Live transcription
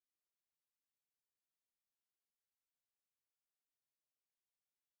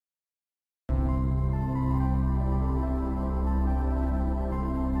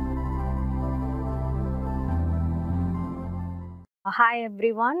Hi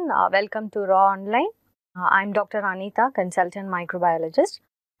everyone, welcome to Raaonline. I'm Dr. Anita, consultant microbiologist,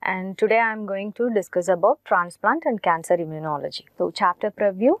 and today I'm going to discuss about transplant and cancer immunology. So chapter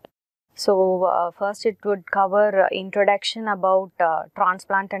preview. So first it would cover introduction about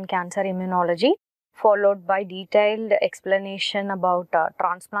transplant and cancer immunology, followed by detailed explanation about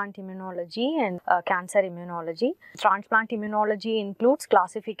transplant immunology and cancer immunology. Transplant immunology includes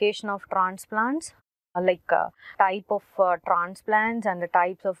classification of transplants, type of transplants and the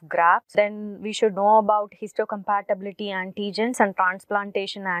types of grafts. Then we should know about histocompatibility antigens and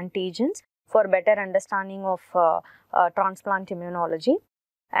transplantation antigens for better understanding of transplant immunology,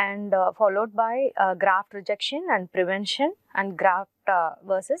 and followed by graft rejection and prevention and graft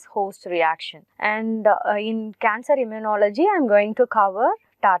versus host reaction. And in cancer immunology, I am going to cover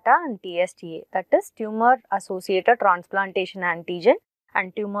TATA and TSTA, that is tumor associated transplantation antigen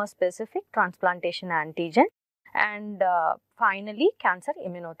and tumor specific transplantation antigen, and finally cancer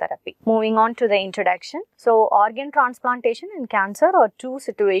immunotherapy. Moving on to the introduction. So organ transplantation in cancer are two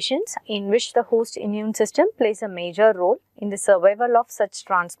situations in which the host immune system plays a major role in the survival of such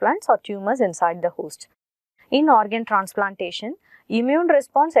transplants or tumors inside the host. In organ transplantation, immune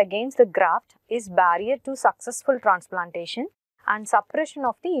response against the graft is barrier to successful transplantation, and suppression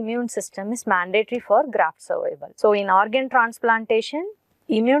of the immune system is mandatory for graft survival. So in organ transplantation,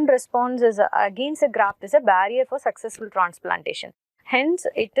 immune response against the graft is a barrier for successful transplantation. Hence,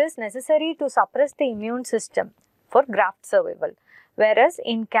 it is necessary to suppress the immune system for graft survival. Whereas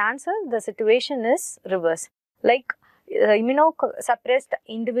in cancer, the situation is reverse. Like immunosuppressed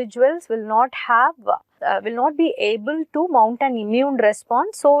individuals will not be able to mount an immune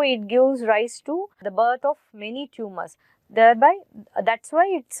response, so it gives rise to the birth of many tumors. Thereby, that's why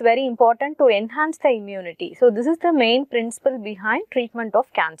it's very important to enhance the immunity. So this is the main principle behind treatment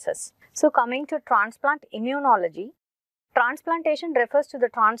of cancers. So coming to transplant immunology, transplantation refers to the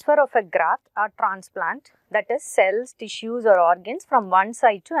transfer of a graft or transplant, that is cells, tissues or organs from one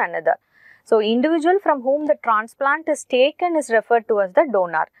side to another. So individual from whom the transplant is taken is referred to as the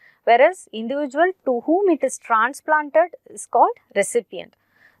donor, whereas individual to whom it is transplanted is called recipient.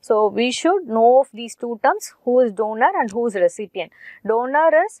 So we should know of these two terms, who is donor and who is recipient.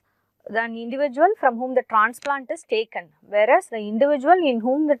 Donor is an individual from whom the transplant is taken, whereas the individual in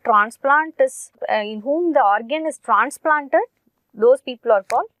whom the organ is transplanted, those people are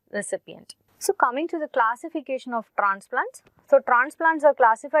called recipient. So coming to the classification of transplants. So transplants are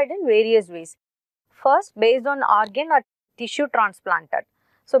classified in various ways. First, based on organ or tissue transplanted.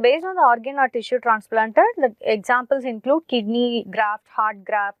 So based on the organ or tissue transplanted, the examples include kidney graft, heart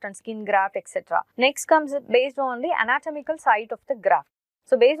graft and skin graft, etc. Next comes based on the anatomical site of the graft.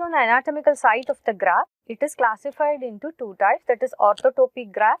 So based on the anatomical site of the graft, it is classified into two types, that is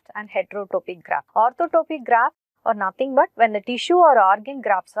orthotopic graft and heterotopic graft. Orthotopic graft are nothing but when the tissue or organ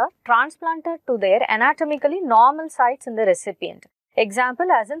grafts are transplanted to their anatomically normal sites in the recipient. Example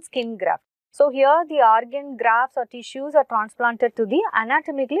as in skin graft. So here the organ grafts or tissues are transplanted to the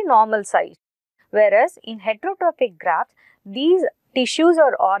anatomically normal site, whereas in heterotopic grafts, these tissues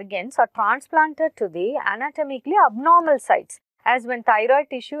or organs are transplanted to the anatomically abnormal sites, as when thyroid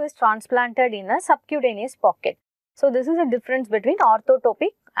tissue is transplanted in a subcutaneous pocket. So this is a difference between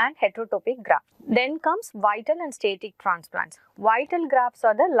orthotopic and heterotopic graft. Then comes vital and static transplants. Vital grafts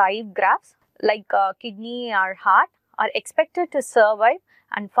are the live grafts like kidney or heart are expected to survive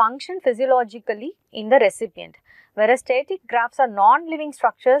and function physiologically in the recipient, whereas static grafts are non-living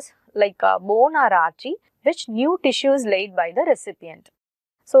structures like bone or artery, which new tissue is laid by the recipient.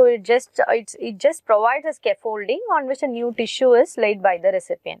 So it just provides a scaffolding on which a new tissue is laid by the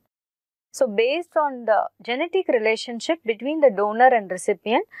recipient. So based on the genetic relationship between the donor and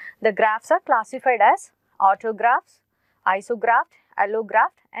recipient, the grafts are classified as autografts, isograft,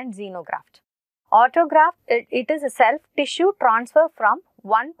 allograft and xenograft. Autograft, it is a self-tissue transfer from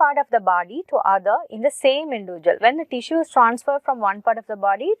one part of the body to other in the same individual. When the tissue is transferred from one part of the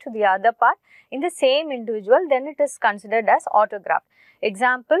body to the other part in the same individual, then it is considered as autograft.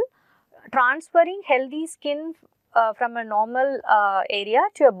 Example, transferring healthy skin from a normal area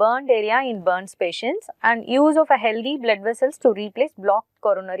to a burned area in burns patients, and use of a healthy blood vessels to replace blocked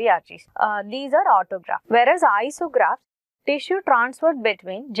coronary arteries. These are autografts. Whereas isograft, tissue transferred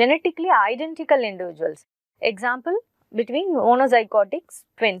between genetically identical individuals. Example, between monozygotic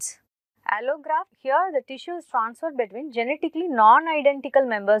twins. Allograft, here the tissue is transferred between genetically non-identical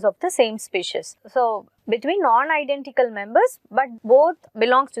members of the same species. So, between non-identical members but both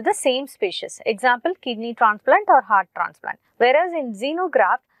belongs to the same species. Example, kidney transplant or heart transplant. Whereas in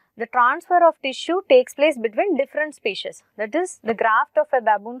xenograft, the transfer of tissue takes place between different species. That is the graft of a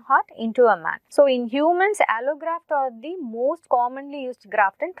baboon heart into a man. So, in humans, allograft are the most commonly used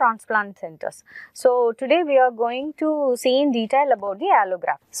graft in transplant centers. So, today we are going to see in detail about the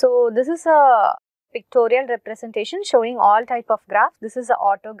allograft. So, this is a pictorial representation showing all type of grafts. This is the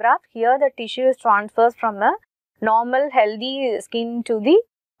autograft. Here the tissue is transferred from a normal healthy skin to the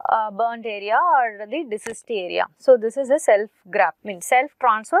burnt area or the diseased area. So, this is a self-graft, means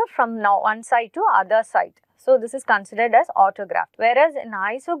self-transfer from now one side to other side. So, this is considered as autograft. Whereas in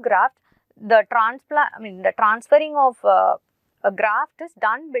isograft, the transferring of a graft is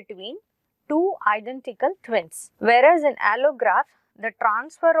done between two identical twins. Whereas in allograft, the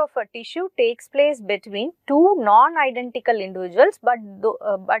transfer of a tissue takes place between two non-identical individuals, but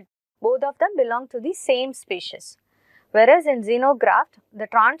both of them belong to the same species. Whereas in xenograft, the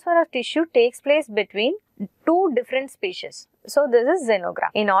transfer of tissue takes place between two different species. So, this is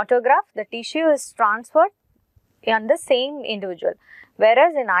xenograft. In autograft, the tissue is transferred on the same individual.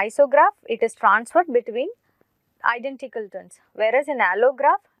 Whereas in isograft, it is transferred between identical twins. Whereas in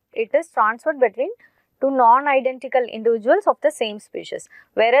allograft, it is transferred between two non-identical individuals of the same species.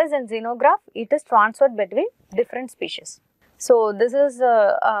 Whereas in xenograft, it is transferred between different species. So, this is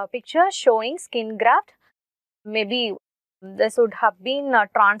a picture showing skin graft. Maybe this would have been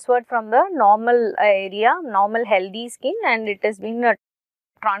transferred from the normal area, normal healthy skin, and it has been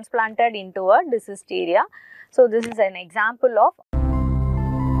transplanted into a diseased area. So, this is an example of